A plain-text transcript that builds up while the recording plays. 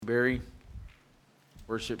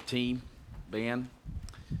worship team, band.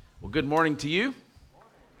 Well, good morning to you. If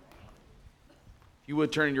you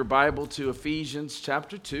would turn your Bible to Ephesians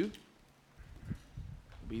chapter 2. We'll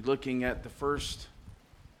be looking at the first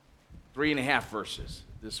 3.5 verses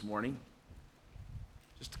this morning.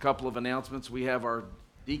 Just a couple of announcements. We have our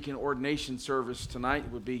deacon ordination service tonight.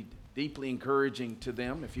 It would be deeply encouraging to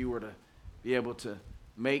them if you were to be able to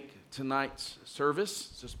make tonight's service.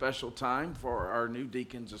 It's a special time for our new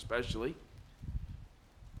deacons especially.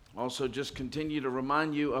 Also, just continue to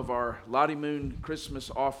remind you of our Lottie Moon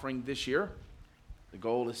Christmas offering this year. The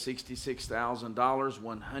goal is $66,000.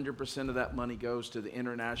 100% of that money goes to the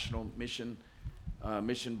International Mission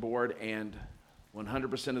Board, and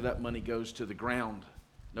 100% of that money goes to the ground.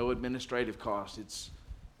 No administrative cost. It's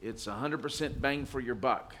 100% bang for your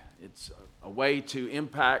buck. It's a way to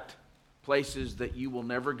impact places that you will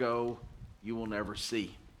never go, you will never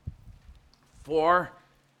see. For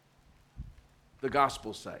the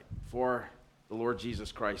gospel's sake, for the Lord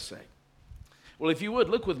Jesus Christ's sake. Well, if you would,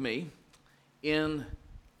 look with me in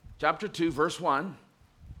chapter 2, verse 1.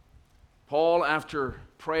 Paul, after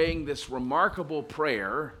praying this remarkable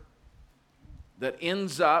prayer that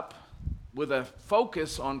ends up with a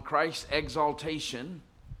focus on Christ's exaltation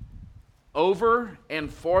over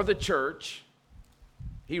and for the church,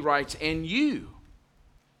 he writes, "And you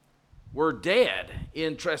were dead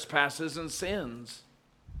in trespasses and sins,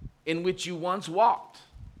 in which you once walked,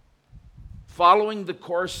 following the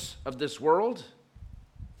course of this world,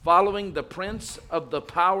 following the prince of the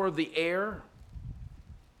power of the air,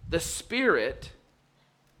 the spirit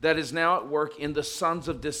that is now at work in the sons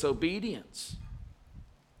of disobedience,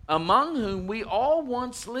 among whom we all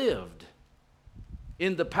once lived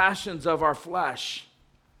in the passions of our flesh,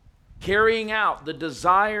 carrying out the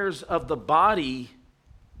desires of the body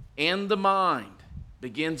and the mind,"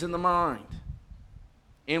 begins in the mind,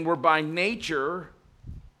 "and were by nature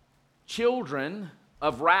children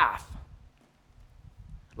of wrath,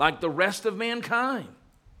 like the rest of mankind.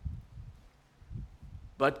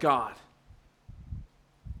 But God,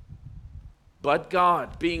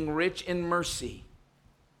 being rich in mercy,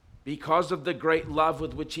 because of the great love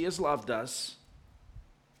with which he has loved us,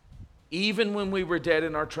 even when we were dead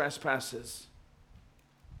in our trespasses,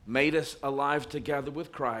 made us alive together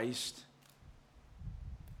with Christ.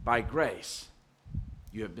 By grace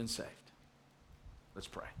you have been saved." Let's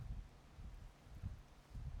pray.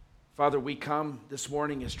 Father, we come this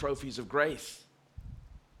morning as trophies of grace.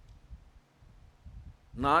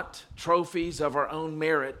 Not trophies of our own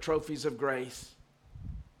merit, trophies of grace.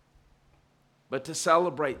 But to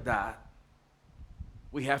celebrate that,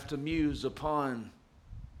 we have to muse upon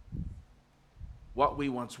what we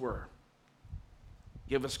once were.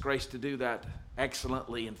 Give us grace to do that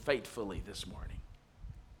excellently and faithfully this morning.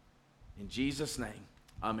 In Jesus' name,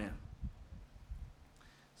 amen.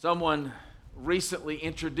 Someone recently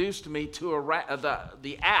introduced me to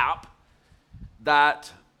the app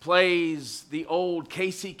that plays the old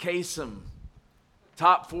Casey Kasem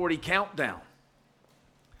Top 40 Countdown.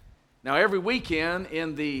 Now, every weekend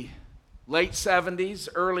in the late 70s,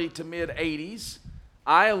 early to mid 80s,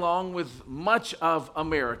 I, along with much of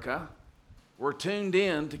America, were tuned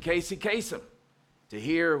in to Casey Kasem to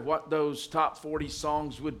hear what those top 40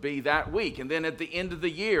 songs would be that week. And then at the end of the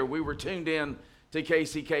year, we were tuned in to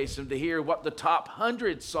Casey Kasem to hear what the top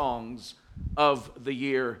 100 songs of the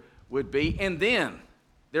year would be. And then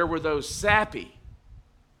there were those sappy,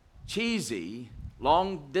 cheesy,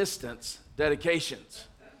 long-distance dedications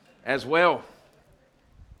as well.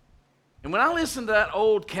 And when I listen to that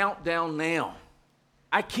old countdown now,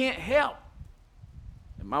 I can't help,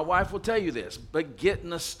 and my wife will tell you this, but get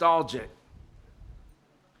nostalgic,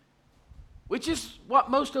 which is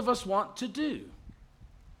what most of us want to do.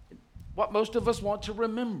 What most of us want to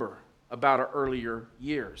remember about our earlier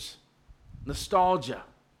years. Nostalgia.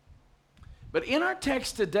 But in our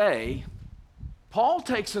text today, Paul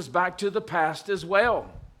takes us back to the past as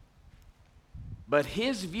well. But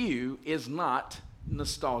his view is not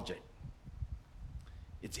nostalgic.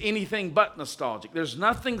 It's anything but nostalgic. There's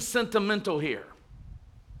nothing sentimental here.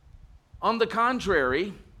 On the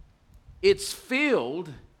contrary, it's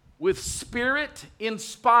filled with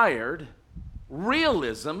spirit-inspired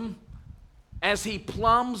realism as he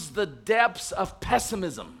plumbs the depths of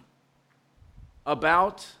pessimism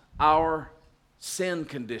about our sin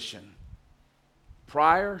condition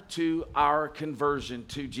prior to our conversion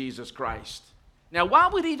to Jesus Christ. Now, why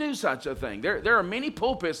would he do such a thing? There are many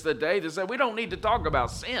pulpits today that say we don't need to talk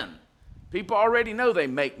about sin. People already know they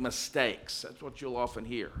make mistakes. That's what you'll often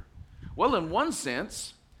hear. Well, in one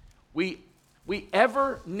sense, we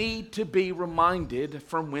ever need to be reminded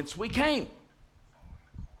from whence we came.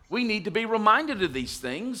 We need to be reminded of these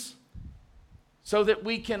things so that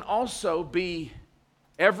we can also be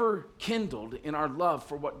ever kindled in our love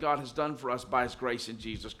for what God has done for us by His grace in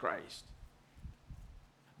Jesus Christ.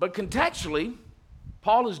 But contextually,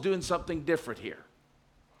 Paul is doing something different here.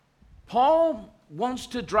 Paul wants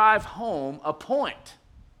to drive home a point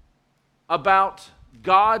about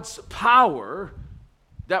God's power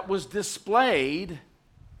that was displayed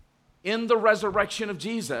in the resurrection of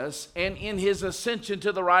Jesus and in His ascension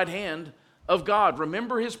to the right hand of God.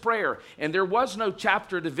 Remember his prayer. And there was no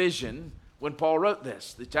chapter division when Paul wrote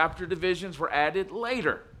this. The chapter divisions were added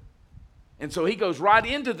later. And so he goes right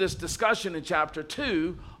into this discussion in chapter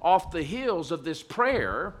 2 off the heels of this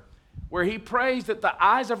prayer where he prays that the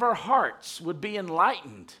eyes of our hearts would be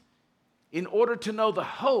enlightened in order to know the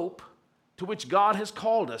hope to which God has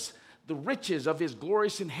called us, the riches of His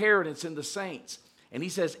glorious inheritance in the saints. And he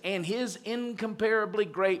says, and His incomparably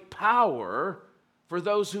great power for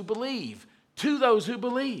those who believe, to those who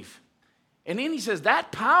believe. And then he says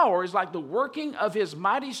that power is like the working of His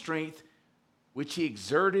mighty strength, which He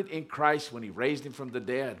exerted in Christ when He raised Him from the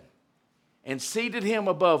dead and seated Him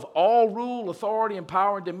above all rule, authority, and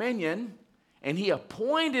power and dominion. And He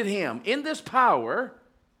appointed Him in this power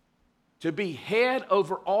to be head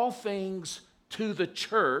over all things to the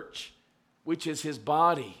church, which is His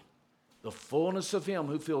body, the fullness of Him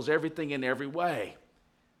who fills everything in every way.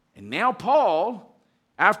 And now Paul,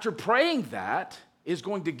 after praying that, is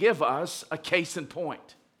going to give us a case in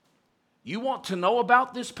point. You want to know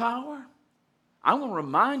about this power? I'm going to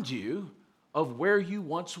remind you of where you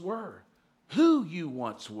once were, who you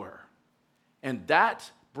once were. And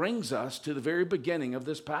that brings us to the very beginning of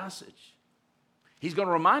this passage. He's going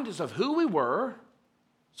to remind us of who we were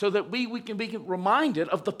so that we can be reminded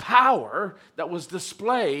of the power that was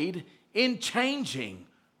displayed in changing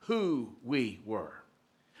who we were.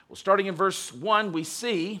 Well, starting in verse 1, we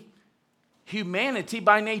see humanity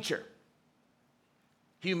by nature.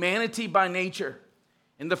 Humanity by nature.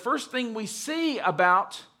 And the first thing we see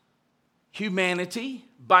about humanity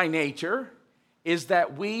by nature is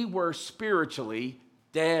that we were spiritually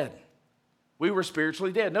dead. We were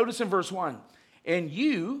spiritually dead. Notice in verse 1, and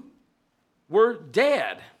you were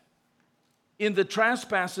dead in the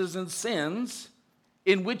trespasses and sins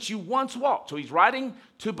in which you once walked. So he's writing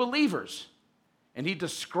to believers, and he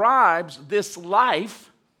describes this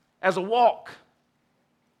life as a walk,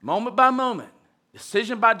 moment by moment,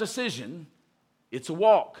 decision by decision. It's a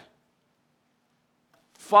walk,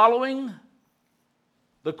 following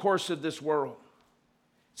the course of this world.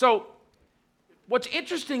 So, what's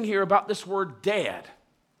interesting here about this word dead,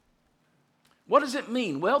 what does it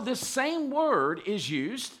mean? Well, this same word is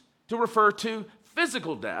used to refer to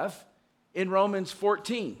physical death in Romans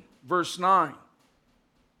 14, verse 9.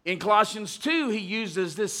 In Colossians 2, he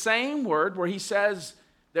uses this same word where he says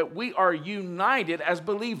that we are united as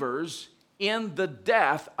believers in the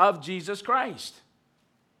death of Jesus Christ.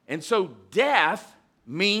 And so death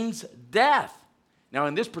means death. Now,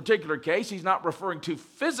 in this particular case, he's not referring to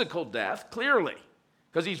physical death, clearly,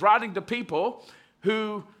 because he's writing to people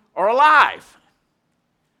who are alive.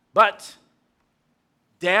 But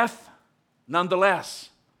death, nonetheless.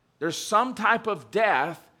 There's some type of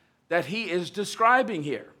death that he is describing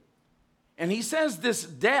here. And he says this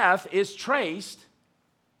death is traced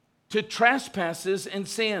to trespasses and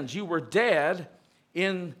sins. You were dead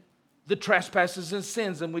in the trespasses and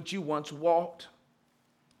sins in which you once walked.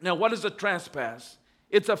 Now, what is a trespass?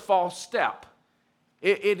 It's a false step.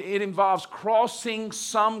 It involves crossing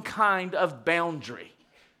some kind of boundary.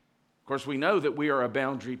 Of course, we know that we are a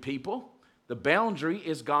boundary people. The boundary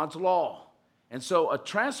is God's law. And so a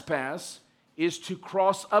trespass is to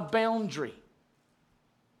cross a boundary.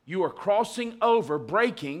 You are crossing over,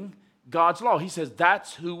 breaking God's law. He says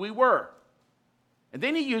that's who we were. And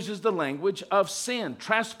then he uses the language of sin,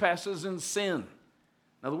 trespasses and sin.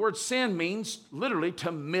 Now the word sin means literally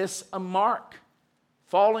to miss a mark,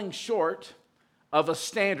 falling short of a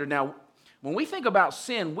standard. Now, when we think about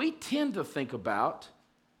sin, we tend to think about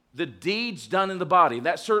the deeds done in the body.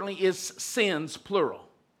 That certainly is sins, plural.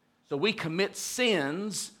 So we commit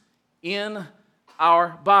sins in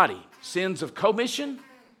our body. Sins of commission,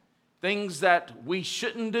 things that we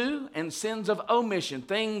shouldn't do, and sins of omission,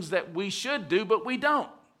 things that we should do but we don't.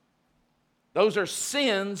 Those are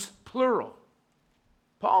sins, plural.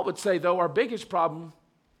 Paul would say, though, our biggest problem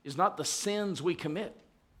is not the sins we commit.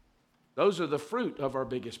 Those are the fruit of our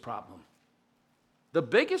biggest problem. The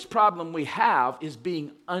biggest problem we have is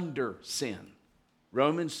being under sin.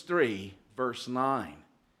 Romans 3, verse 9.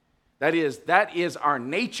 That is our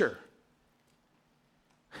nature.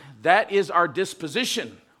 That is our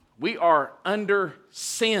disposition. We are under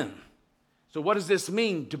sin. So what does this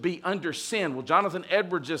mean to be under sin? Well, Jonathan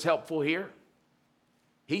Edwards is helpful here.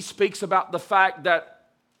 He speaks about the fact that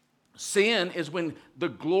sin is when the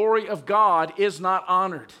glory of God is not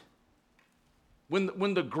honored,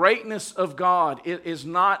 when the greatness of God is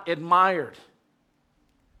not admired,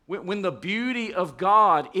 when the beauty of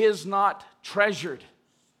God is not treasured,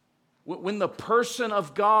 when the person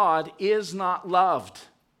of God is not loved,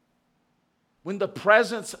 when the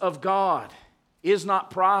presence of God is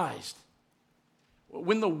not prized,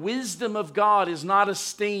 when the wisdom of God is not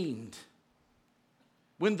esteemed,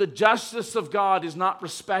 when the justice of God is not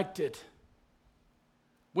respected,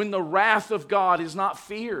 when the wrath of God is not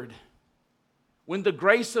feared, when the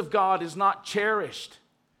grace of God is not cherished,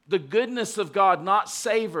 the goodness of God not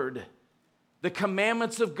savored, the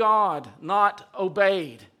commandments of God not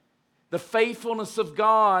obeyed, the faithfulness of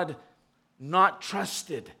God not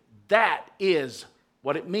trusted. That is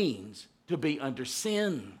what it means to be under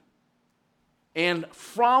sin. And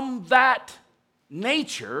from that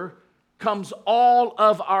nature comes all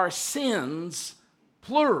of our sins,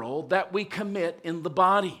 plural, that we commit in the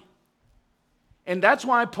body. And that's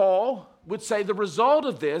why Paul would say the result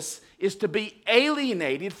of this is to be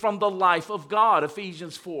alienated from the life of God,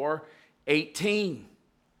 Ephesians 4:18.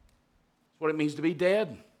 That's what it means to be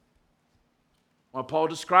dead. Well, Paul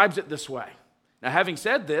describes it this way. Now, having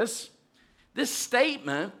said this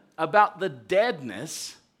statement about the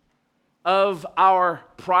deadness of our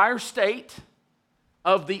prior state,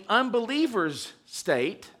 of the unbeliever's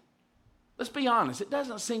state, let's be honest, it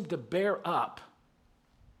doesn't seem to bear up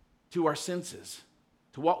to our senses,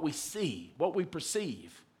 to what we see, what we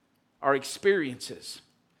perceive, our experiences.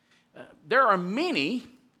 There are many,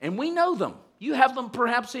 and we know them. You have them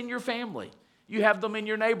perhaps in your family. You have them in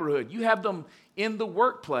your neighborhood. You have them in the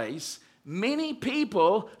workplace. Many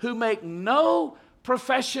people who make no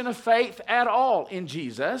profession of faith at all in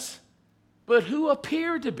Jesus, but who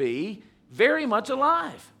appear to be very much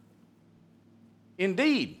alive.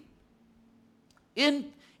 Indeed,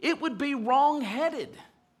 it would be wrong-headed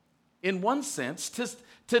in one sense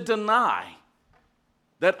to deny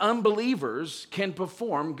that unbelievers can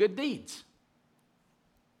perform good deeds.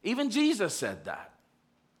 Even Jesus said that.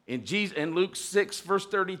 In Luke 6, verse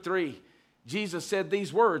 33, Jesus said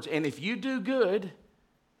these words, "And if you do good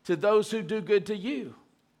to those who do good to you,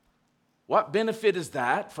 what benefit is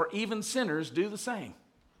that? For even sinners do the same."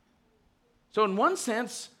 So in one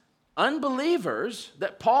sense, unbelievers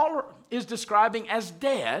that Paul is describing as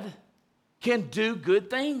dead can do good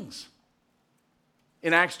things.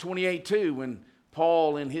 In Acts 28:2, when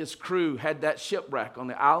Paul and his crew had that shipwreck on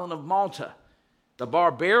the island of Malta, the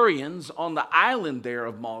barbarians on the island there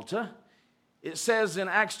of Malta, it says in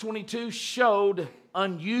Acts 22, showed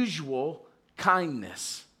unusual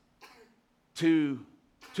kindness to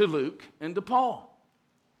Luke and to Paul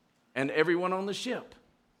and everyone on the ship.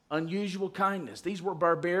 Unusual kindness. These were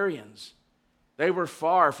barbarians. They were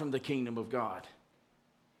far from the kingdom of God.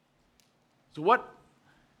 So what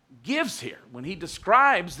gives here when he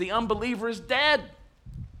describes the unbeliever as dead?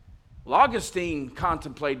 Well, Augustine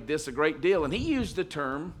contemplated this a great deal, and he used the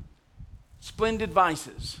term splendid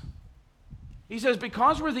vices. He says,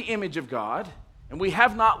 because we're the image of God, and we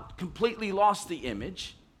have not completely lost the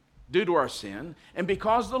image due to our sin, and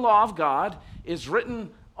because the law of God is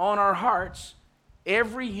written on our hearts,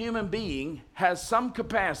 every human being has some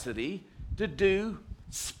capacity to do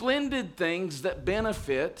splendid things that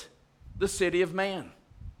benefit the city of man,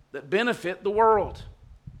 that benefit the world.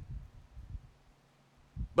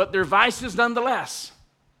 But they're vices nonetheless,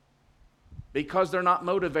 because they're not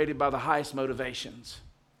motivated by the highest motivations.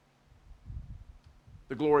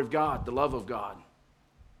 The glory of God, the love of God,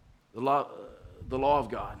 the law of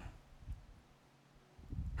God.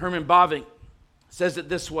 Herman Bavinck says it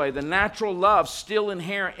this way: the natural love still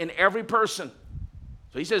inherent in every person.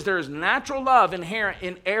 So he says there is natural love inherent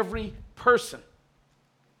in every person.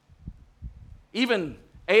 Even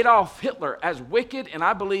Adolf Hitler, as wicked and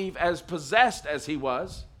I believe as possessed as he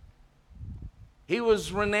was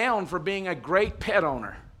renowned for being a great pet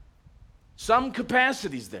owner. Some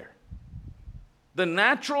capacities there. The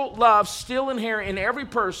natural love still inherent in every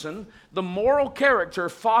person, the moral character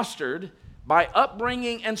fostered by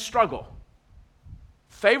upbringing and struggle.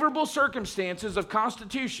 Favorable circumstances of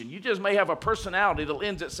constitution. You just may have a personality that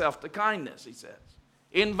lends itself to kindness, he says.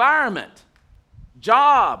 Environment,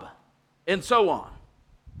 job, and so on.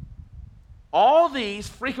 All these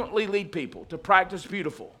frequently lead people to practice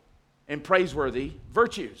beautiful and praiseworthy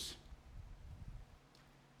virtues.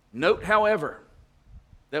 Note, however,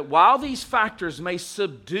 that while these factors may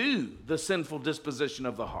subdue the sinful disposition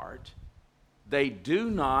of the heart, they do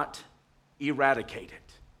not eradicate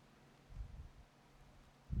it.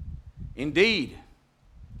 Indeed,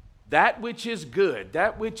 that which is good,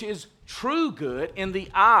 that which is true good in the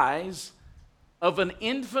eyes of an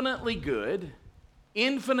infinitely good,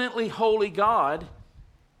 infinitely holy God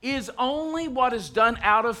is only what is done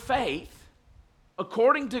out of faith,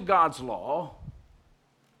 according to God's law,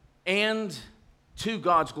 and to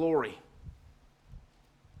God's glory.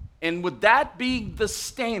 And with that being the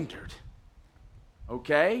standard,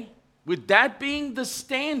 okay? With that being the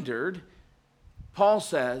standard, Paul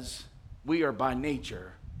says we are by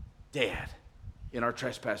nature dead in our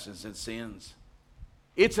trespasses and sins.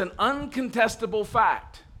 It's an uncontestable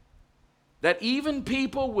fact that even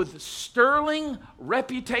people with sterling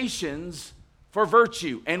reputations for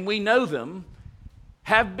virtue, and we know them,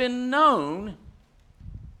 have been known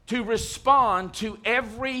to respond to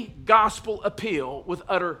every gospel appeal with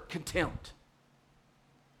utter contempt.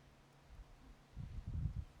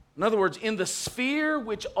 In other words, in the sphere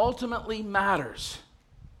which ultimately matters,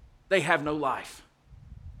 they have no life.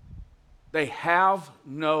 They have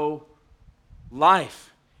no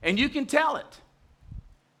life. And you can tell it.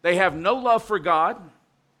 They have no love for God,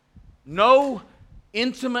 no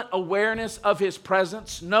intimate awareness of His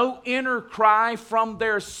presence, no inner cry from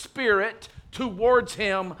their spirit towards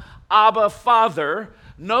Him, Abba, Father,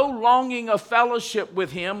 no longing of fellowship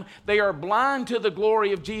with Him. They are blind to the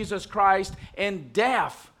glory of Jesus Christ and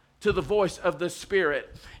deaf to the voice of the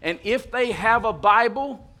Spirit. And if they have a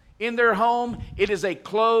Bible in their home, it is a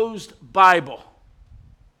closed Bible.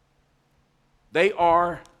 They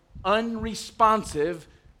are unresponsive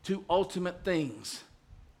to ultimate things,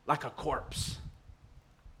 like a corpse.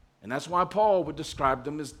 And that's why Paul would describe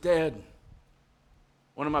them as dead.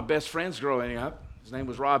 One of my best friends growing up, his name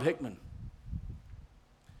was Rob Hickman.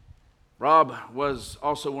 Rob was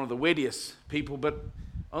also one of the wittiest people, but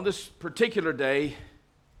on this particular day,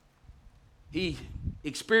 he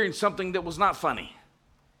experienced something that was not funny.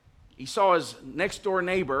 He saw his next door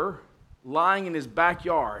neighbor lying in his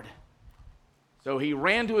backyard. So he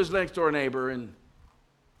ran to his next door neighbor and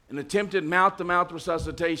attempted mouth-to-mouth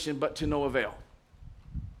resuscitation, but to no avail.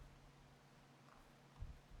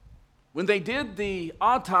 When they did the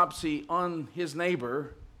autopsy on his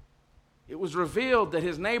neighbor, it was revealed that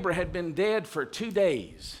his neighbor had been dead for 2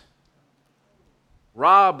 days.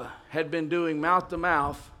 Rob had been doing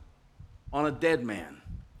mouth-to-mouth on a dead man.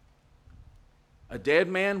 A dead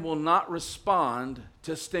man will not respond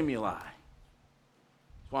to stimuli. That's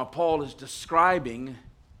why Paul is describing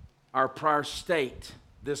our prior state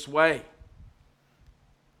this way.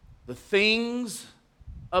 The things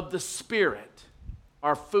of the Spirit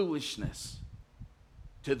are foolishness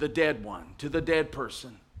to the dead one, to the dead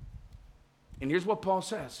person. And here's what Paul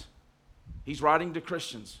says. He's writing to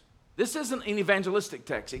Christians. This isn't an evangelistic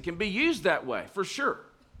text. It can be used that way, for sure.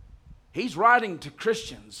 He's writing to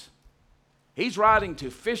Christians. He's writing to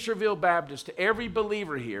Fisherville Baptist, to every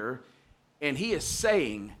believer here, and he is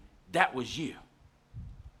saying, that was you.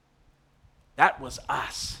 That was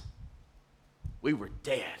us. We were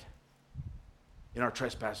dead in our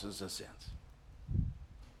trespasses and sins.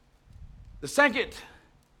 The second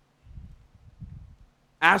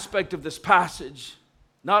aspect of this passage,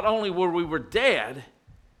 not only were we dead,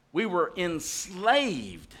 we were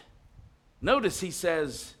enslaved. Notice he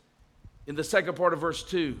says in the second part of verse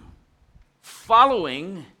 2,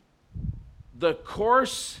 following the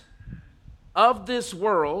course of this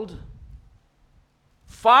world,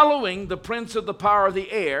 following the prince of the power of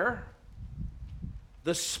the air,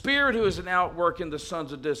 the spirit who is an outwork in the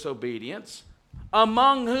sons of disobedience,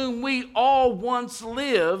 among whom we all once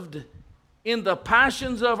lived in the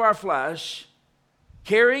passions of our flesh,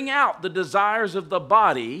 carrying out the desires of the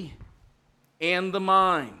body and the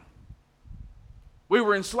mind. We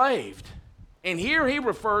were enslaved. And here he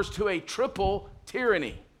refers to a triple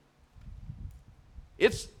tyranny.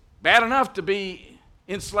 It's bad enough to be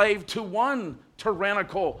enslaved to one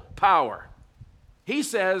tyrannical power. He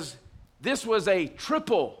says this was a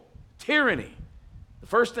triple tyranny. The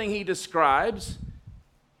first thing he describes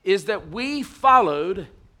is that we followed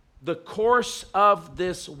the course of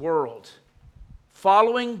this world.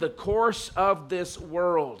 Following the course of this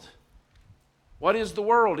world. What is the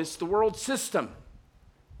world? It's the world system.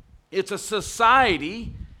 It's a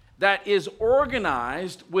society that is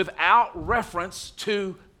organized without reference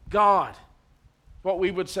to God. What we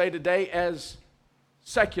would say today as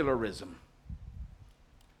secularism.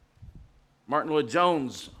 Martin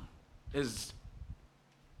Lloyd-Jones is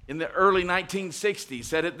in the early 1960s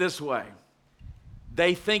said it this way.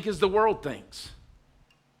 They think as the world thinks.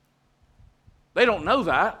 They don't know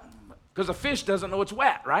that because a fish doesn't know it's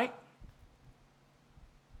wet, right?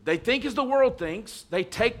 They think as the world thinks. They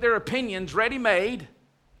take their opinions ready-made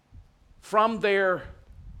from their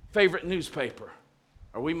favorite newspaper,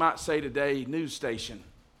 or we might say today news station,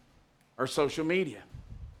 or social media.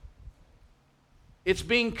 It's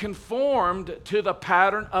being conformed to the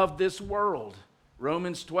pattern of this world.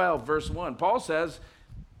 Romans 12, verse 1. Paul says,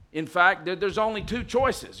 in fact, there's only two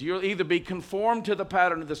choices. You'll either be conformed to the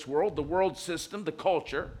pattern of this world, the world system, the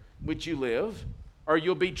culture in which you live, or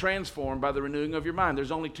you'll be transformed by the renewing of your mind.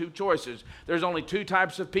 There's only two choices. There's only two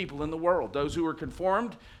types of people in the world, those who are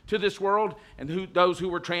conformed to this world and those who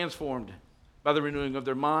were transformed by the renewing of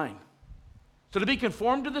their mind. So to be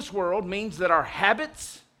conformed to this world means that our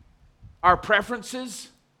habits, our preferences,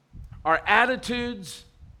 our attitudes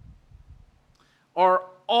are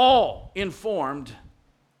all informed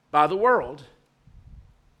by the world,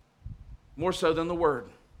 more so than the Word.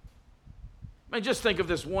 I mean, just think of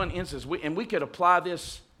this one instance, and we could apply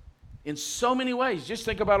this in so many ways. Just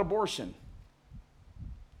think about abortion.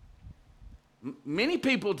 Many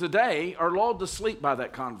people today are lulled to sleep by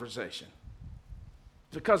that conversation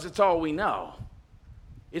because it's all we know.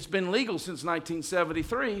 It's been legal since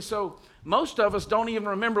 1973, so most of us don't even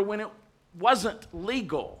remember when it wasn't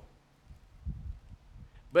legal.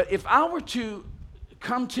 But if I were to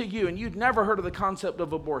come to you and you'd never heard of the concept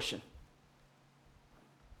of abortion,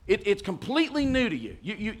 it's completely new to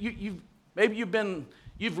you. Maybe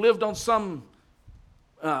you've lived on some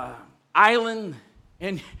island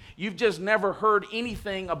and you've just never heard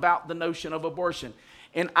anything about the notion of abortion.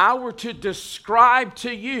 And I were to describe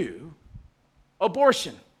to you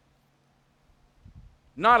abortion,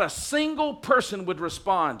 not a single person would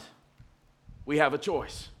respond, "We have a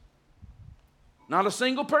choice." Not a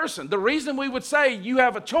single person. The reason we would say you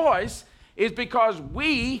have a choice is because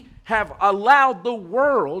we have allowed the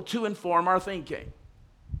world to inform our thinking.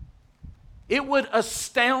 It would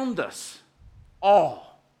astound us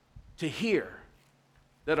all to hear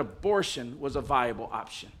that abortion was a viable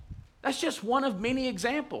option. That's just one of many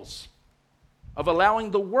examples of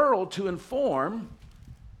allowing the world to inform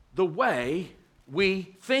the way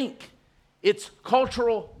we think. It's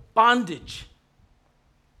cultural bondage.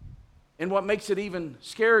 And what makes it even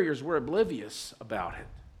scarier is we're oblivious about it.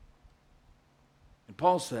 And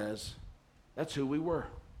Paul says, that's who we were.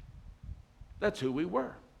 That's who we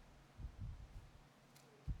were.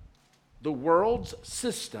 The world's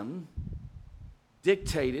system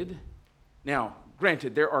dictated. Now,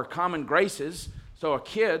 granted, there are common graces. So a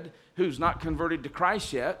kid who's not converted to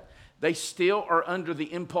Christ yet, they still are under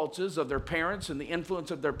the impulses of their parents and the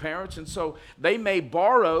influence of their parents. And so they may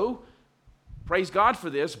borrow, praise God for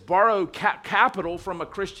this, borrow capital from a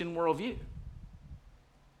Christian worldview.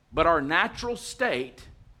 But our natural state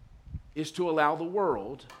is to allow the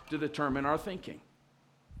world to determine our thinking.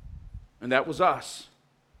 And that was us.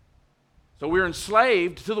 So we're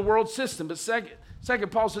enslaved to the world system. But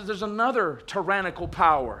second, Paul says there's another tyrannical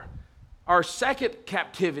power. Our second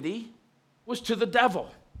captivity was to the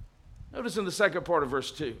devil. Notice in the second part of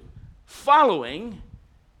verse 2. Following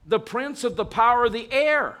the prince of the power of the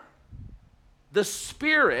air, the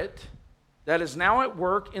spirit that is now at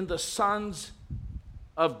work in the sons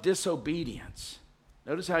of disobedience.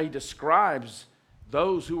 Notice how he describes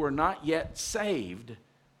those who are not yet saved,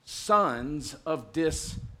 sons of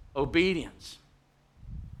disobedience.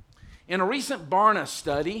 In a recent Barna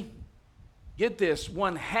study, get this,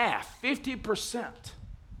 50%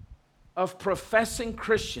 of professing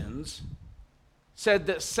Christians said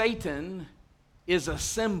that Satan is a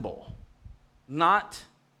symbol, not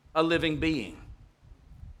a living being.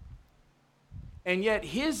 And yet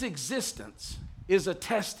his existence is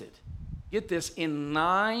attested, get this, in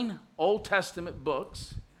 9 Old Testament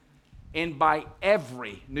books and by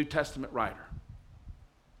every New Testament writer.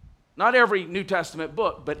 Not every New Testament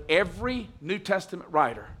book, but every New Testament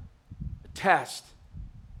writer attests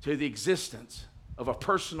to the existence of a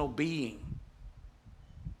personal being.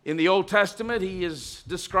 In the Old Testament, he is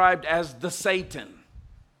described as the Satan,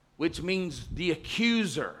 which means the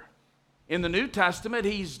accuser. In the New Testament,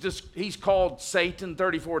 he's called Satan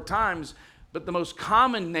 34 times, but the most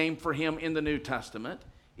common name for him in the New Testament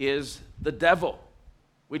is the devil,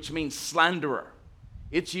 which means slanderer.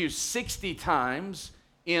 It's used 60 times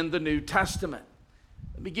in the New Testament.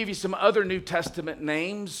 Let me give you some other New Testament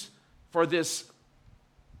names for this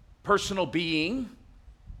personal being.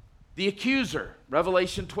 The accuser,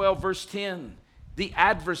 Revelation 12, verse 10. The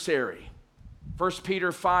adversary, 1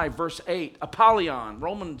 Peter 5, verse 8. Apollyon,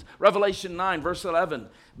 Revelation 9, verse 11.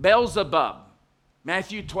 Beelzebub,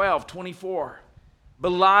 Matthew 12, 24.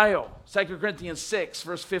 Belial, 2 Corinthians 6,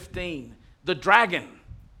 verse 15. The dragon,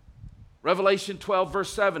 Revelation 12,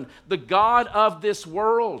 verse 7. The god of this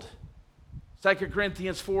world, 2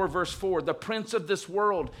 Corinthians 4, verse 4. The prince of this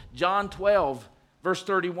world, John 12, verse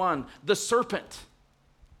 31. The serpent,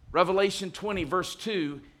 Revelation 20, verse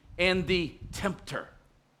 2, and the tempter.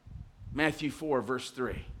 Matthew 4, verse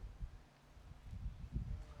 3.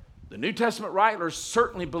 The New Testament writers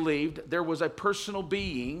certainly believed there was a personal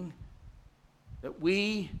being that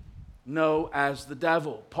we know as the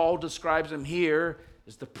devil. Paul describes him here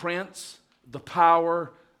as the prince, the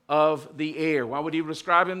power of the air. Why would he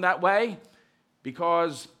describe him that way?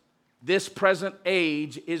 Because this present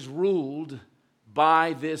age is ruled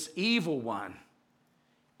by this evil one.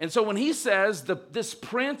 And so when he says this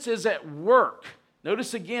prince is at work,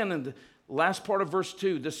 notice again in the last part of verse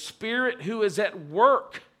 2, the spirit who is at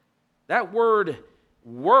work. That word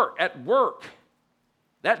work, at work,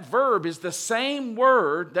 that verb is the same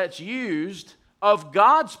word that's used of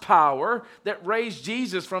God's power that raised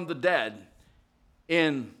Jesus from the dead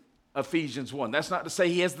in Ephesians 1. That's not to say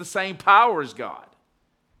he has the same power as God.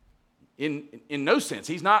 In no sense.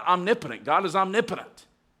 He's not omnipotent. God is omnipotent.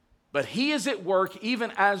 But he is at work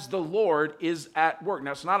even as the Lord is at work.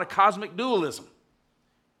 Now, it's not a cosmic dualism.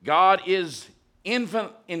 God is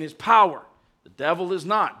infinite in his power. The devil is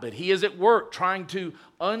not. But he is at work trying to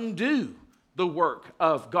undo the work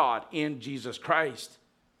of God in Jesus Christ.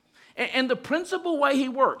 And the principal way he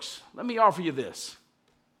works, let me offer you this,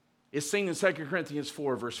 is seen in 2 Corinthians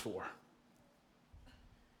 4, verse 4.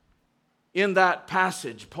 In that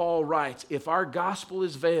passage, Paul writes, if our gospel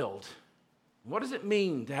is veiled, what does it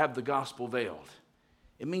mean to have the gospel veiled?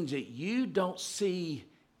 It means that you don't see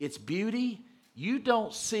its beauty, you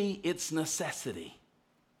don't see its necessity.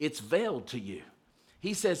 It's veiled to you.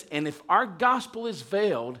 He says, and if our gospel is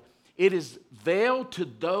veiled, it is veiled to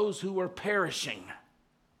those who are perishing,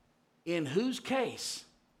 in whose case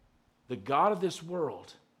the God of this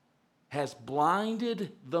world has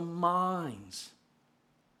blinded the minds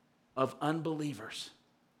of unbelievers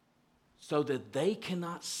so that they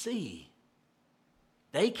cannot see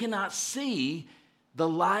the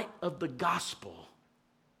light of the gospel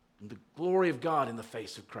and the glory of God in the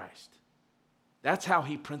face of Christ. That's how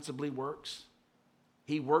he principally works.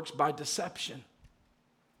 He works by deception.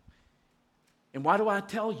 And why do I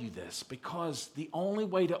tell you this? Because the only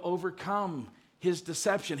way to overcome his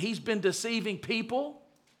deception, he's been deceiving people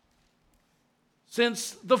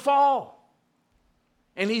since the fall.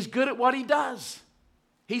 And he's good at what he does.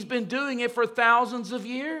 He's been doing it for thousands of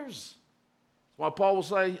years. That's why Paul will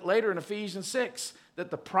say later in Ephesians 6 that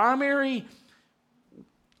the primary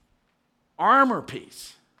armor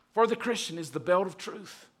piece for the Christian is the belt of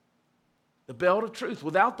truth. The belt of truth.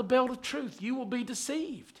 Without the belt of truth, you will be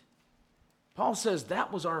deceived. Paul says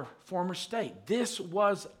that was our former state. This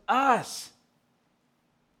was us.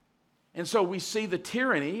 And so we see the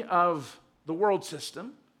tyranny of the world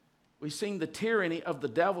system. We've seen the tyranny of the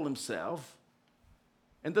devil himself.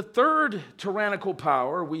 And the third tyrannical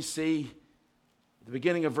power we see at the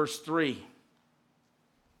beginning of verse 3.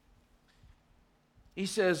 He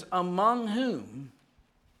says, among whom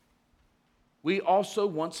we also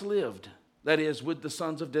once lived, that is, with the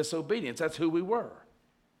sons of disobedience. That's who we were.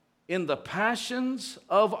 In the passions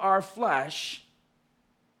of our flesh,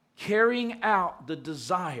 carrying out the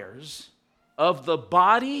desires of the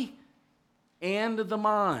body and the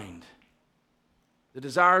mind. The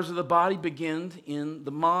desires of the body begin in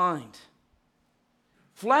the mind.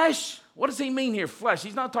 Flesh, what does he mean here, flesh?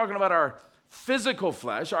 He's not talking about our physical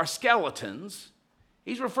flesh, our skeletons.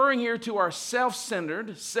 He's referring here to our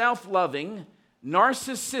self-centered, self-loving,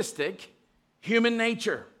 narcissistic human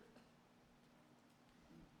nature.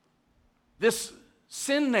 This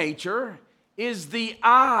sin nature is the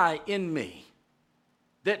I in me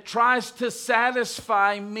that tries to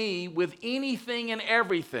satisfy me with anything and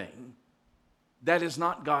everything that is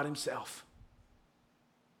not God himself.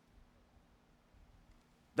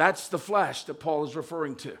 That's the flesh that Paul is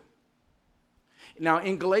referring to. Now,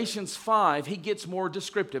 in Galatians 5, he gets more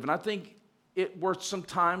descriptive, and I think it's worth some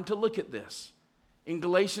time to look at this. In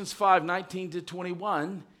Galatians 5, 19 to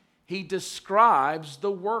 21, he describes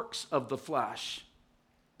the works of the flesh.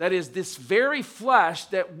 That is, this very flesh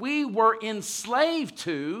that we were enslaved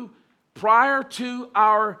to prior to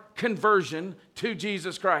our conversion to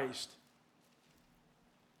Jesus Christ.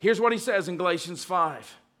 Here's what he says in Galatians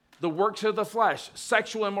 5. The works of the flesh,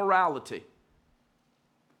 sexual immorality.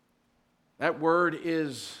 That word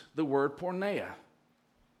is the word porneia,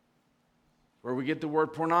 where we get the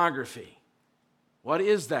word pornography. What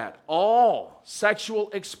is that? All sexual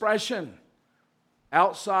expression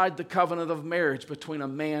outside the covenant of marriage between a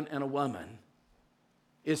man and a woman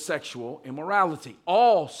is sexual immorality.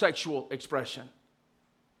 All sexual expression.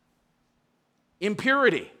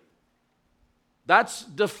 Impurity. That's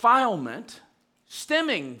defilement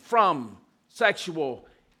stemming from sexual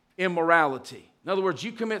immorality. In other words,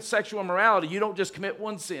 you commit sexual immorality, you don't just commit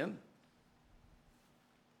one sin.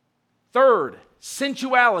 Third,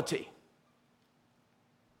 sensuality.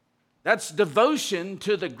 That's devotion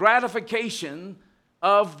to the gratification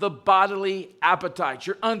of the bodily appetites.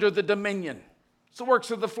 You're under the dominion. It's the works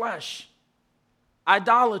of the flesh.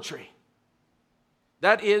 Idolatry.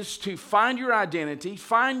 That is to find your identity,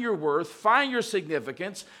 find your worth, find your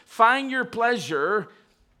significance, find your pleasure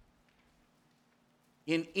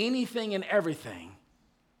in anything and everything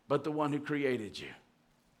but the one who created you.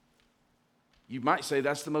 You might say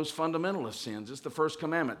that's the most fundamental of sins. It's the first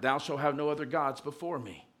commandment. Thou shalt have no other gods before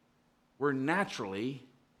me. We're naturally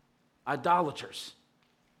idolaters.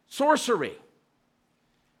 Sorcery.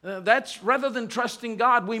 That's rather than trusting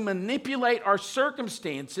God, we manipulate our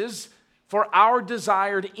circumstances for our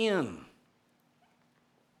desired end.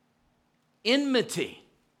 Enmity.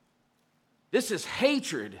 This is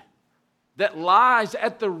hatred that lies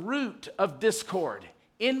at the root of discord.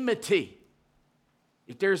 Enmity.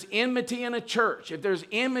 If there's enmity in a church, if there's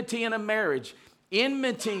enmity in a marriage,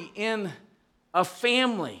 enmity in a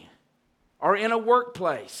family or in a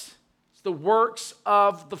workplace, it's the works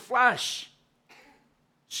of the flesh.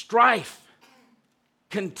 Strife,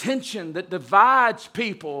 contention that divides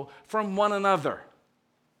people from one another.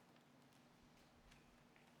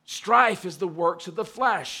 Strife is the works of the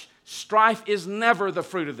flesh. Strife is never the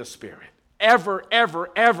fruit of the Spirit. Ever, ever,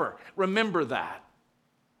 ever. Remember that.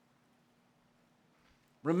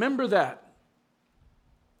 Remember that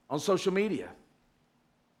on social media.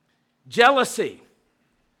 Jealousy.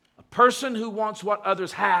 A person who wants what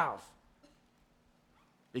others have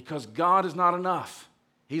because God is not enough.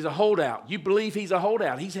 He's a holdout. You believe he's a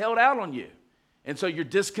holdout. He's held out on you. And so you're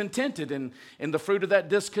discontented, and the fruit of that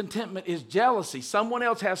discontentment is jealousy. Someone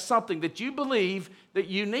else has something that you believe that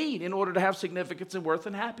you need in order to have significance and worth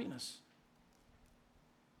and happiness.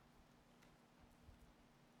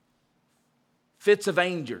 Fits of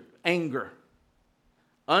anger,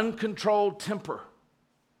 uncontrolled temper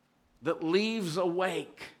that leaves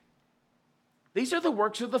awake. These are the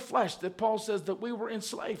works of the flesh that Paul says that we were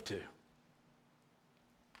enslaved to.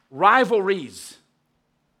 Rivalries,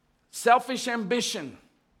 selfish ambition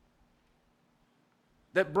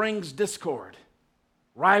that brings discord,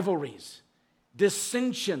 rivalries,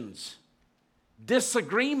 dissensions,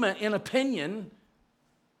 disagreement in opinion,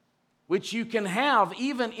 which you can have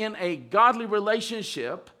even in a godly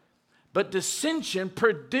relationship, but dissension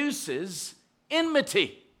produces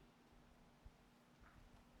enmity.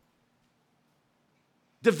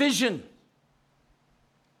 Division,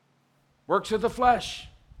 works of the flesh.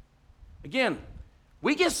 Again,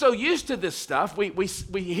 we get so used to this stuff, we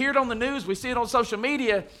hear it on the news, we see it on social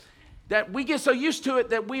media, that we get so used to it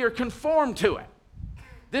that we are conformed to it.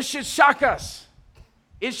 This should shock us.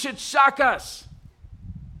 It should shock us.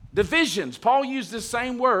 Divisions. Paul used this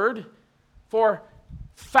same word for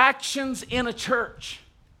factions in a church.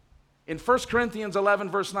 In 1 Corinthians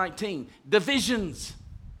 11, verse 19, divisions.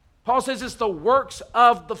 Paul says it's the works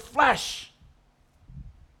of the flesh.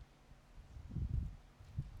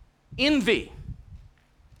 Envy.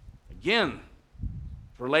 Again,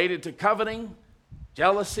 related to coveting,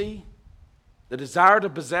 jealousy, the desire to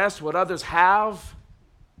possess what others have.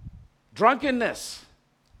 Drunkenness.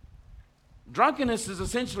 Drunkenness is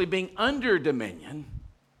essentially being under dominion,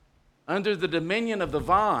 under the dominion of the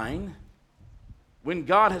vine, when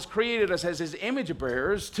God has created us as his image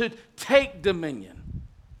bearers to take dominion.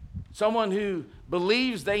 Someone who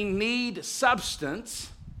believes they need substance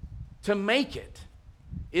to make it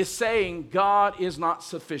is saying, God is not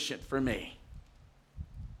sufficient for me.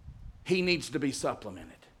 He needs to be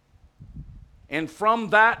supplemented. And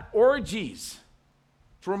from that, orgies.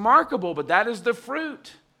 It's remarkable, but that is the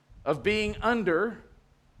fruit of being under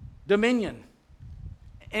dominion.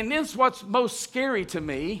 And this is what's most scary to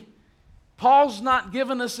me. Paul's not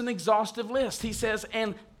given us an exhaustive list. He says,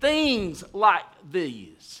 and things like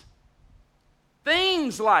these.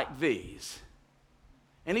 Things like these.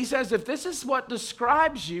 And he says, if this is what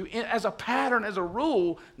describes you as a pattern, as a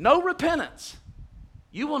rule, no repentance,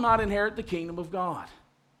 you will not inherit the kingdom of God.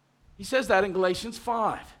 He says that in Galatians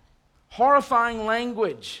 5. Horrifying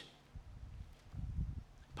language.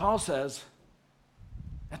 Paul says,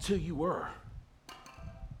 that's who you were.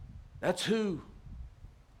 That's who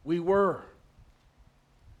we were.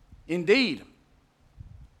 Indeed,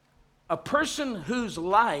 a person whose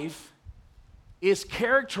life is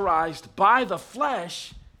characterized by the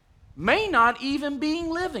flesh may not even be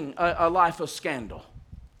living a life of scandal.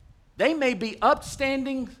 They may be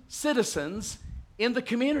upstanding citizens in the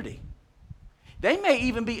community. They may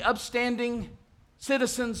even be upstanding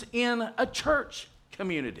citizens in a church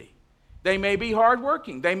community. They may be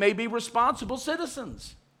hardworking. They may be responsible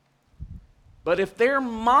citizens. But if their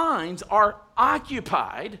minds are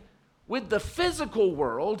occupied with the physical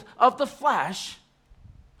world of the flesh,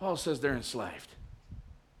 Paul says they're enslaved.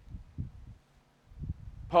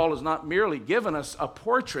 Paul has not merely given us a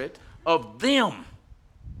portrait of them.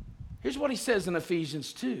 Here's what he says in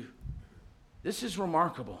Ephesians 2. This is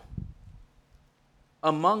remarkable.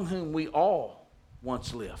 Among whom we all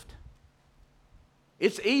once lived.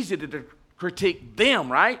 It's easy to critique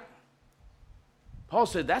them, right? Paul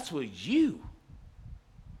said that was you.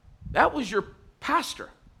 That was your pastor.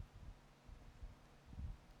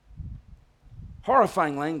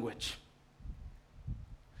 Horrifying language.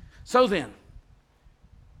 So then,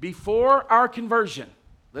 before our conversion,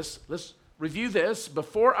 let's review this.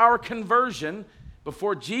 Before our conversion,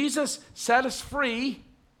 before Jesus set us free,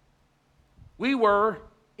 we were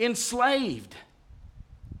enslaved.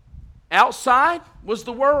 Outside was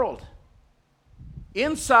the world.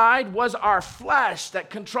 Inside was our flesh that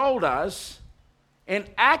controlled us, and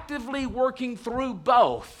actively working through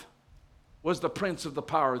both was the prince of the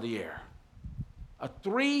power of the air. A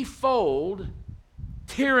threefold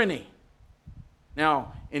tyranny.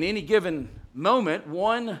 Now, in any given moment,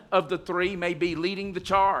 one of the three may be leading the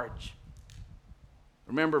charge.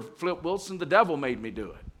 Remember Flip Wilson, the devil made me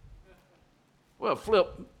do it. Well, Flip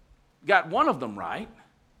got one of them right.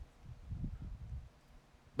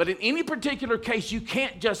 But in any particular case, you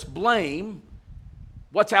can't just blame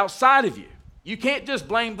what's outside of you. You can't just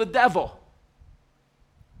blame the devil.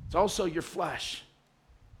 It's also your flesh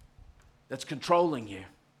that's controlling you.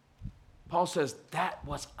 Paul says, that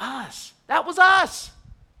was us. That was us.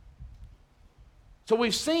 So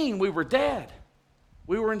we've seen we were dead.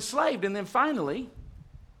 We were enslaved. And then finally,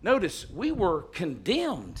 notice, we were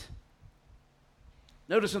condemned.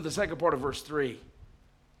 Notice in the second part of verse 3,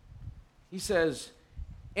 he says,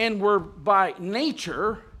 and were by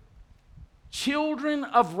nature children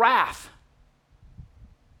of wrath.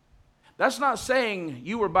 That's not saying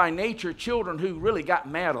you were by nature children who really got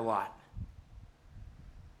mad a lot.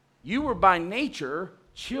 You were by nature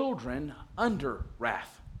children under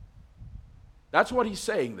wrath. That's what he's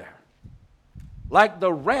saying there. Like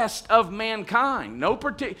the rest of mankind.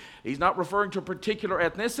 He's not referring to a particular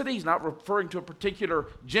ethnicity. He's not referring to a particular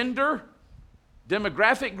gender,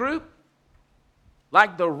 demographic group.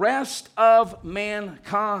 Like the rest of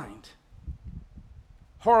mankind.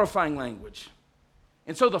 Horrifying language.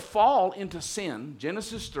 And so the fall into sin,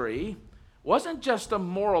 Genesis 3, wasn't just a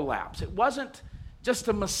moral lapse. It wasn't just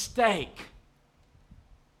a mistake.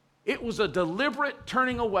 It was a deliberate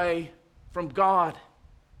turning away from God.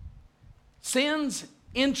 Sin's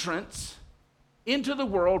entrance into the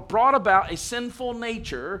world brought about a sinful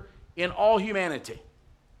nature in all humanity.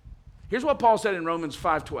 Here's what Paul said in Romans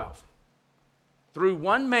 5:12. Through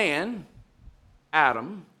one man,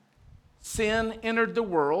 Adam, sin entered the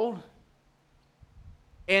world,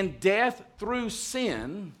 and death through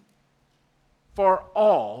sin, for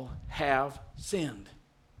all have sinned.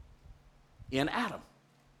 In Adam.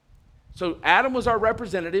 So Adam was our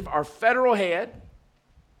representative, our federal head,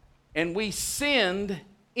 and we sinned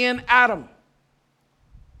in Adam.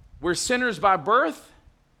 We're sinners by birth,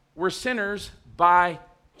 we're sinners by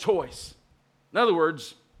choice. In other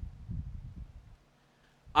words,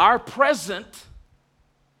 our present,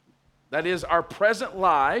 that is our present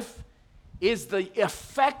life, is the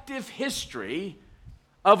effective history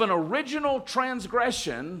of an original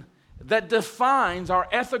transgression that defines our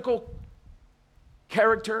ethical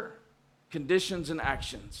character, conditions, and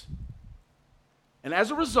actions. And as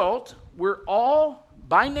a result, we're all,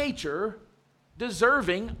 by nature,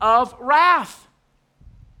 deserving of wrath.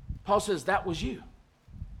 Paul says, that was you.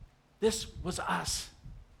 This was us.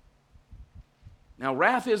 Now,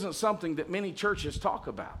 wrath isn't something that many churches talk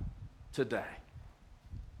about today.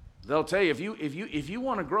 They'll tell you, if you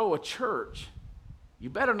want to grow a church,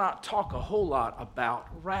 you better not talk a whole lot about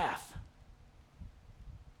wrath.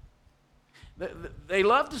 They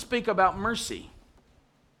love to speak about mercy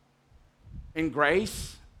and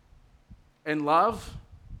grace and love,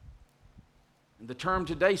 and the term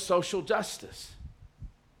today, social justice.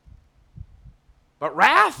 But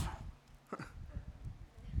wrath?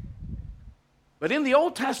 But in the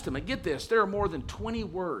Old Testament, get this, there are more than 20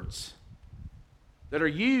 words that are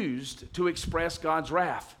used to express God's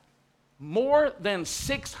wrath. More than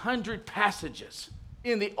 600 passages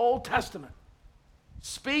in the Old Testament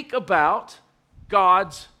speak about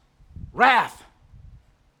God's wrath.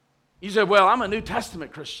 You say, well, I'm a New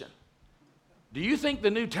Testament Christian. Do you think the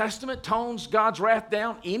New Testament tones God's wrath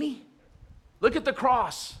down any? Look at the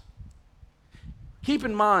cross. Keep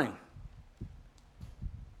in mind,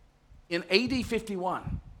 in AD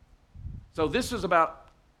 51, So this is about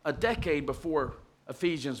a decade before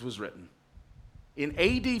Ephesians was written. In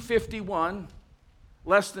AD 51,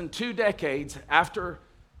 less than 2 decades after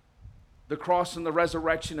the cross and the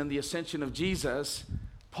resurrection and the ascension of Jesus,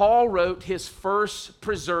 Paul wrote his first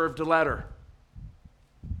preserved letter.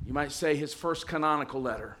 You might say his first canonical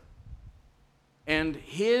letter. And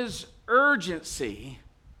his urgency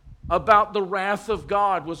about the wrath of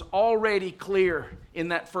God was already clear in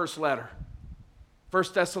that first letter. 1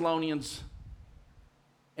 Thessalonians.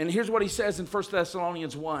 And here's what he says in 1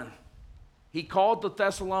 Thessalonians 1. He called the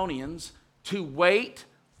Thessalonians to wait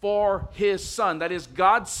for his Son, that is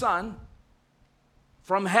God's Son,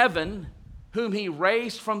 from heaven, whom he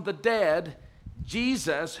raised from the dead,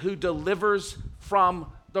 Jesus, who delivers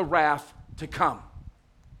from the wrath to come.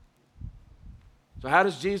 So how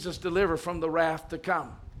does Jesus deliver from the wrath to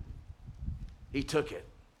come? He took it.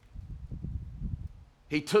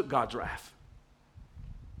 He took God's wrath.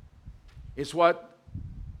 It's what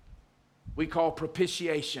we call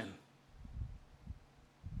propitiation.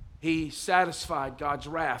 He satisfied God's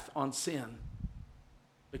wrath on sin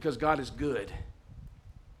because God is good.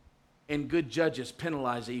 And good judges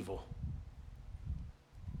penalize evil.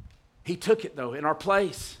 He took it, though, in our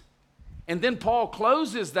place. And then Paul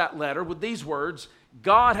closes that letter with these words,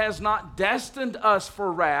 God has not destined us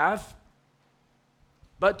for wrath,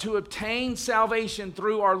 but to obtain salvation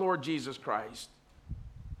through our Lord Jesus Christ.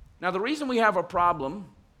 Now, the reason we have a problem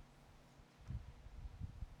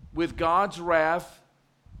with God's wrath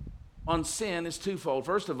on sin is twofold.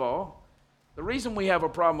 First of all, the reason we have a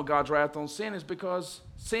problem with God's wrath on sin is because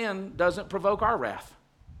sin doesn't provoke our wrath.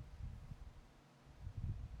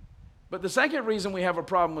 But the second reason we have a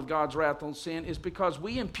problem with God's wrath on sin is because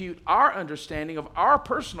we impute our understanding of our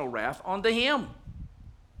personal wrath onto Him.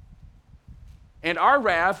 And our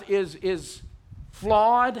wrath is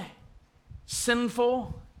flawed,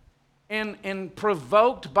 sinful, and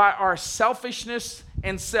provoked by our selfishness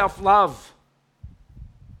and self-love.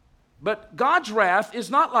 But God's wrath is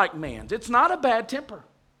not like man's. It's not a bad temper,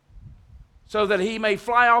 so that He may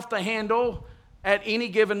fly off the handle at any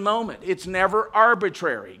given moment. It's never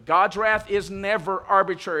arbitrary. God's wrath is never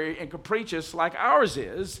arbitrary and capricious like ours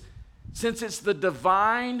is, since it's the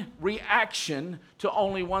divine reaction to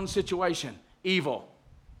only one situation, evil.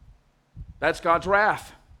 That's God's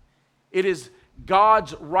wrath. It is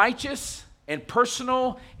God's righteous and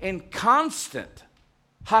personal and constant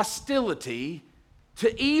hostility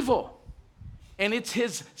to evil. And it's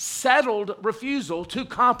His settled refusal to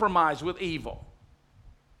compromise with evil.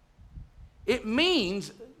 It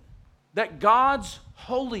means that God's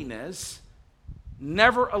holiness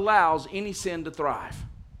never allows any sin to thrive.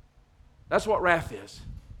 That's what wrath is.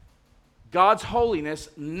 God's holiness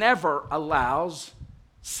never allows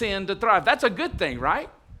sin to thrive. That's a good thing, right?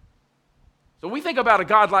 So we think about a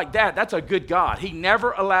God like that, that's a good God. He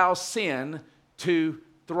never allows sin to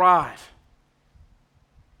thrive.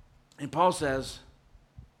 And Paul says,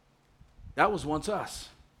 that was once us.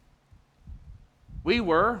 We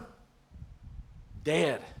were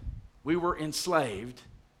dead. We were enslaved.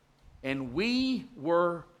 And we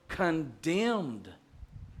were condemned.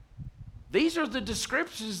 These are the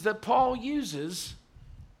descriptions that Paul uses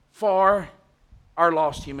for our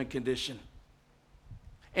lost human condition.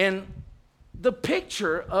 And the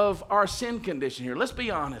picture of our sin condition here, let's be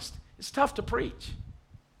honest, it's tough to preach.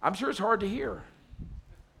 I'm sure it's hard to hear.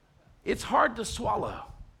 It's hard to swallow.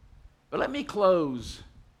 But let me close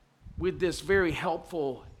with this very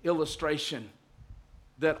helpful illustration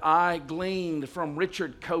that I gleaned from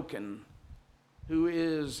Richard Koken, who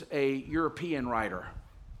is a European writer.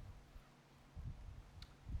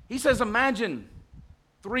 He says, imagine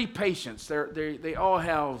 3 patients. They all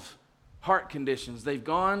have heart conditions. They've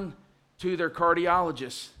gone to their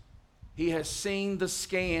cardiologist. He has seen the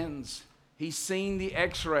scans. He's seen the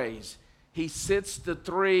x-rays. He sits the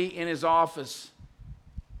 3 in his office,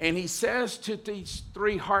 and he says to these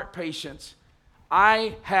 3 heart patients,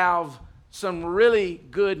 I have some really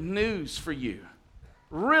good news for you.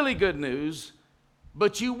 Really good news,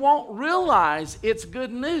 but you won't realize it's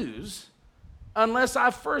good news unless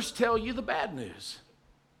I first tell you the bad news.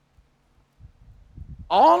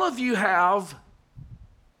 All of you have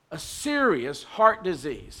a serious heart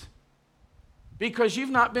disease because you've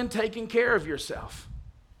not been taking care of yourself.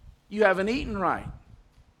 You haven't eaten right.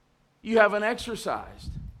 You haven't exercised.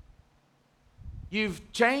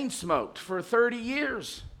 You've chain smoked for 30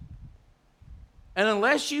 years. And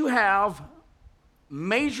unless you have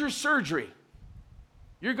major surgery,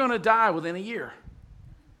 you're going to die within a year.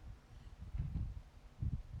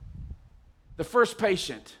 The first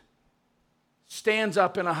patient stands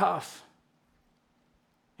up in a huff.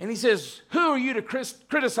 And he says, who are you to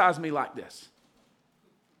criticize me like this?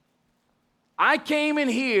 I came in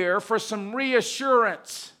here for some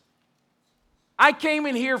reassurance. I came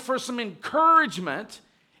in here for some encouragement,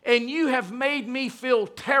 and you have made me feel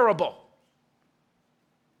terrible.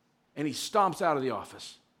 And he stomps out of the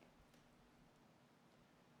office.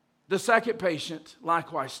 The second patient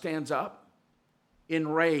likewise stands up,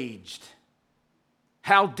 enraged.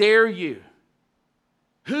 How dare you?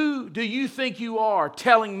 Who do you think you are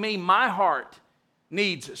telling me my heart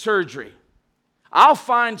needs surgery? I'll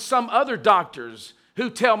find some other doctors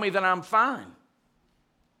who tell me that I'm fine.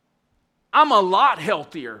 I'm a lot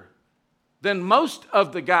healthier than most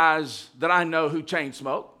of the guys that I know who chain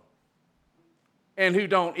smoke and who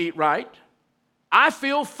don't eat right. I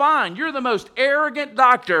feel fine. You're the most arrogant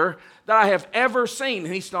doctor that I have ever seen.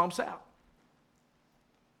 And he stomps out.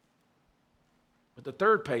 But the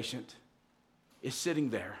third patient is sitting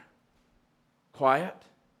there, quiet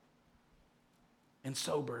and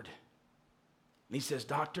sobered. And he says,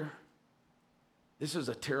 Doctor, this is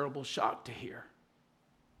a terrible shock to hear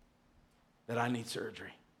that I need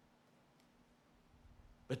surgery.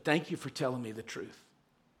 But thank you for telling me the truth.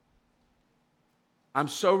 I'm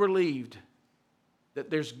so relieved that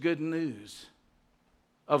there's good news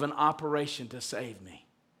of an operation to save me.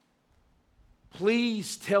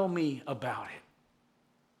 Please tell me about it.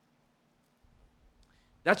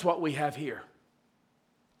 That's what we have here.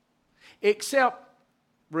 Except,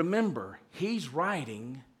 remember, he's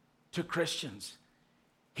writing to Christians.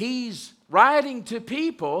 He's writing to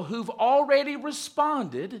people who've already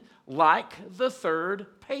responded like the third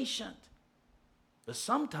patient. But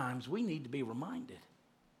sometimes we need to be reminded.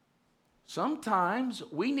 Sometimes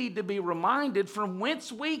we need to be reminded from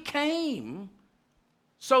whence we came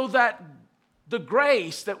so that the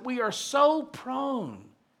grace that we are so prone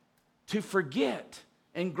to forget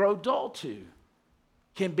and grow dull to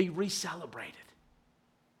can be re-celebrated.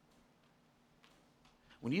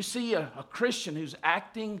 When you see a Christian who's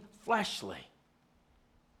acting fleshly,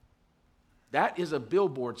 that is a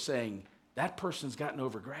billboard saying, that person's gotten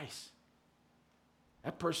over grace.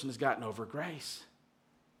 That person has gotten over grace.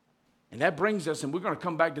 And that brings us, and we're going to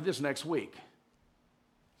come back to this next week.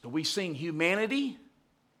 So we've seen humanity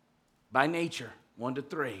by nature, 1 to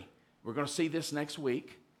 3. We're going to see this next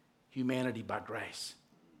week, humanity by grace.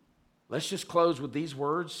 Let's just close with these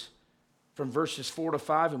words from verses 4 to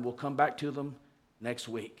 5, and we'll come back to them next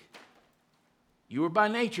week. You were by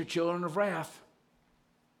nature children of wrath,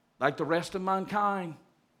 like the rest of mankind.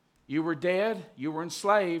 You were dead, you were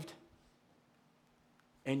enslaved,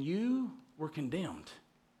 and you were condemned.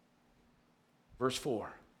 Verse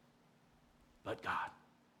 4, but God.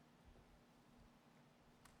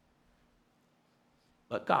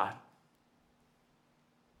 But God.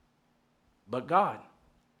 But God.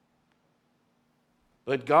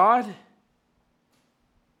 But God,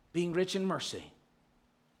 being rich in mercy,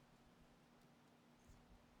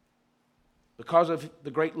 because of the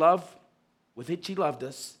great love with which he loved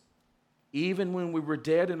us, even when we were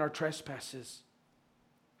dead in our trespasses,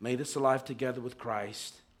 made us alive together with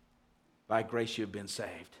Christ. By grace you have been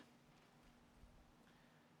saved.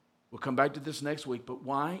 We'll come back to this next week, but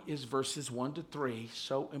why is verses 1 to 3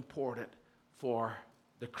 so important for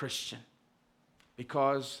the Christian?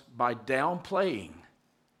 Because by downplaying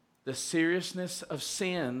the seriousness of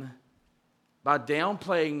sin, by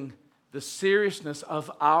downplaying the seriousness of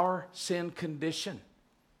our sin condition,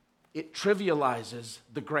 it trivializes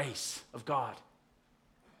the grace of God.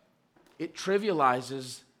 It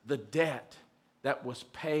trivializes the debt that was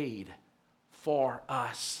paid for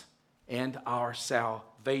us and our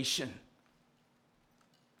salvation.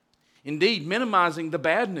 Indeed, minimizing the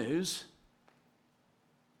bad news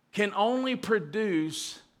can only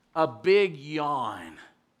produce a big yawn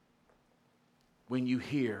when you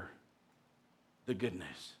hear the good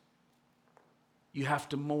news. You have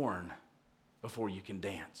to mourn before you can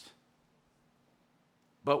dance.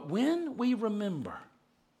 But when we remember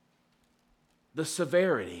the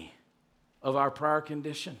severity of our prior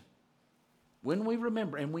condition, when we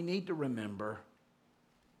remember, and we need to remember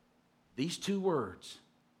these two words,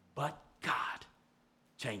 but God,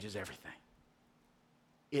 changes everything.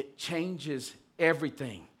 It changes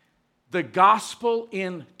everything. The gospel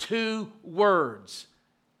in 2 words,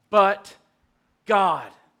 but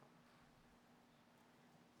God.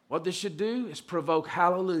 What this should do is provoke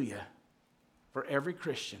hallelujah for every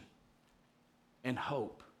Christian and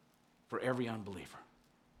hope for every unbeliever.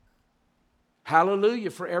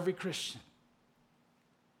 Hallelujah for every Christian.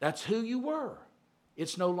 That's who you were.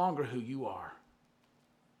 It's no longer who you are.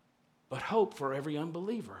 But hope for every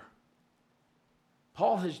unbeliever.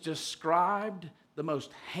 Paul has described the most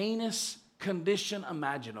heinous condition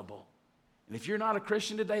imaginable. And if you're not a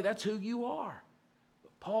Christian today, that's who you are.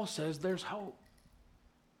 But Paul says there's hope.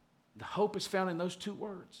 The hope is found in those two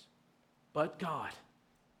words. But God,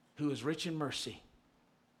 who is rich in mercy,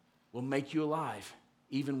 will make you alive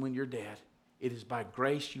even when you're dead. It is by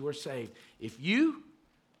grace you are saved. If you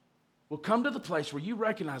will come to the place where you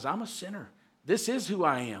recognize I'm a sinner, this is who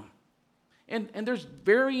I am. And there's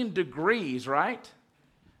varying degrees, right,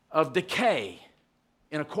 of decay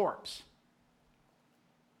in a corpse.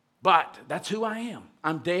 But that's who I am.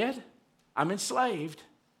 I'm dead, I'm enslaved,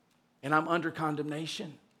 and I'm under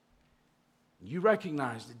condemnation. You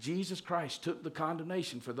recognize that Jesus Christ took the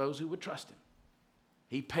condemnation for those who would trust him.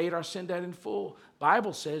 He paid our sin debt in full.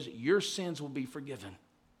 Bible says your sins will be forgiven.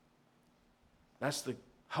 That's the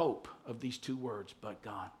hope of these two words, but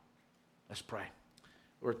God. Let's pray.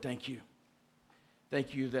 Lord, thank you.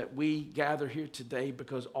 Thank you that we gather here today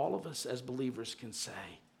because all of us as believers can say,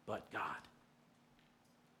 but God.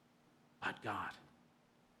 But God,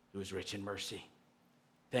 who is rich in mercy.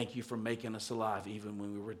 Thank you for making us alive even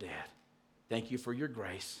when we were dead. Thank you for your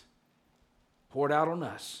grace poured out on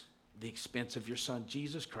us at the expense of your Son,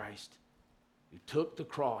 Jesus Christ, who took the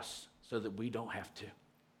cross so that we don't have to.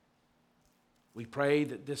 We pray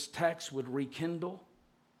that this text would rekindle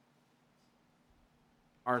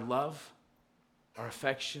our love, our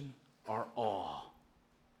affection, our awe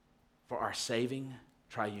for our saving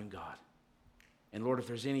triune God. And Lord, if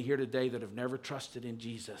there's any here today that have never trusted in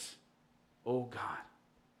Jesus, oh God,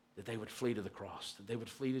 that they would flee to the cross, that they would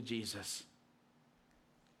flee to Jesus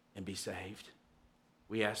and be saved.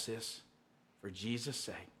 We ask this for Jesus'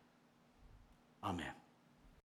 sake. Amen.